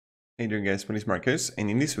Hey there guys, my name is Marcus, and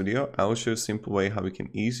in this video I will show a simple way how we can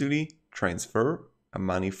easily transfer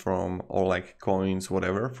money from, or like coins,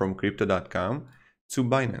 whatever, from Crypto.com to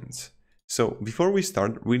Binance. So before we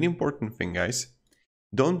start, really important thing guys,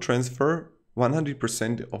 don't transfer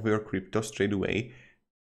 100% of your crypto straight away.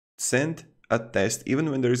 Send a test, even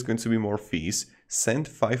when there is going to be more fees, send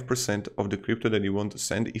 5% of the crypto that you want to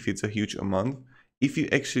send if it's a huge amount, if you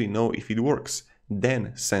actually know if it works.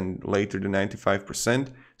 Then send later the 95%,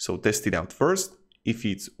 so test it out first, if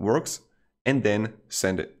it works, and then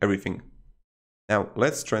send everything. Now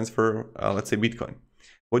let's transfer, let's say Bitcoin.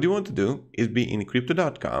 What you want to do is be in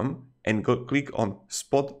Crypto.com and go click on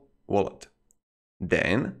Spot Wallet.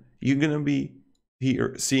 Then you're gonna be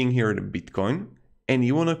here, seeing here the Bitcoin, and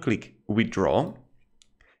you wanna click Withdraw.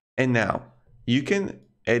 And now you can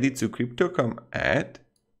add it to Crypto.com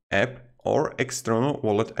app or external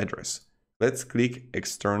wallet address. Let's click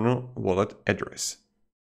external wallet address.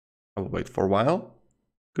 I will wait for a while.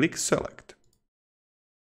 Click select.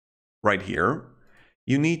 Right here,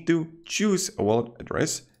 you need to choose a wallet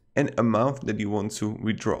address and amount that you want to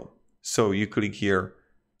withdraw. So you click here,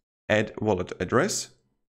 add wallet address.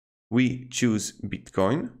 We choose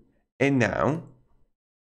Bitcoin, and now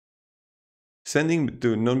sending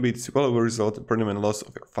to non-BTC wallet will result in permanent loss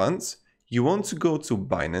of your funds. You want to go to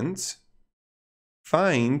Binance,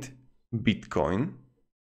 find Bitcoin,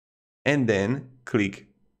 and then click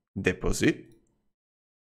deposit.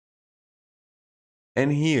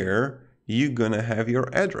 And here you're gonna have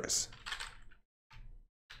your address.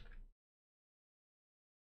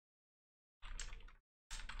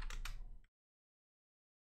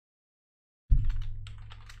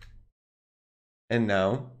 And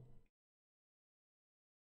now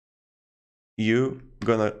you're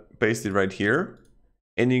gonna paste it right here,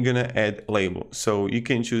 and you're gonna add label. So you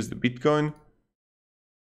can choose the Bitcoin,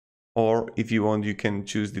 or if you want, you can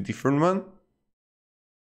choose the different one.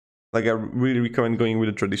 Like I really recommend going with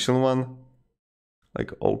the traditional one.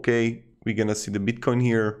 Like, okay, we're gonna see the Bitcoin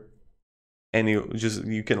here, and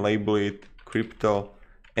you can label it crypto,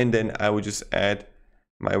 and then I will just add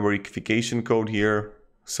my verification code here.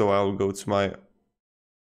 So I'll go to my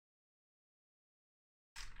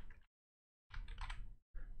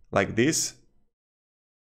like this,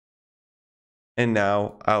 and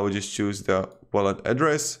now I will just choose the wallet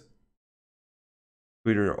address,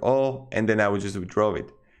 withdraw all, and then I will just withdraw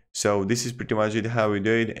it. So this is pretty much it, how we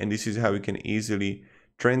do it, and this is how we can easily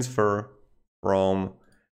transfer from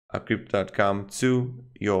a Crypto.com to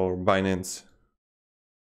your Binance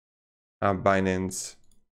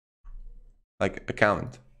like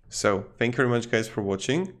account. So thank you very much guys for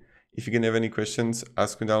watching. If you can have any questions,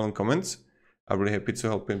 ask me down in comments. I'm really happy to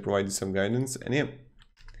help and provide you some guidance. And yeah,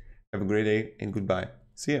 have a great day and goodbye.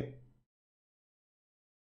 See ya.